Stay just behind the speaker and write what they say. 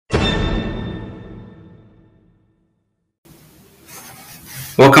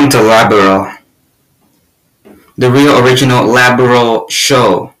Welcome to Labero, the real original Labero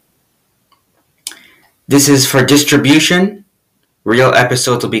show. This is for distribution. Real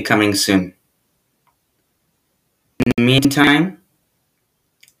episodes will be coming soon. In the meantime,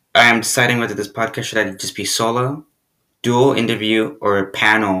 I am deciding whether this podcast should just be solo, dual interview, or a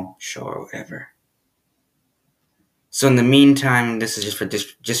panel show or whatever. So in the meantime, this is just for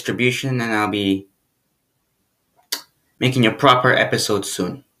distribution, and I'll be making a proper episode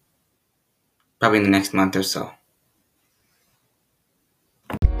soon. Probably in the next month or so.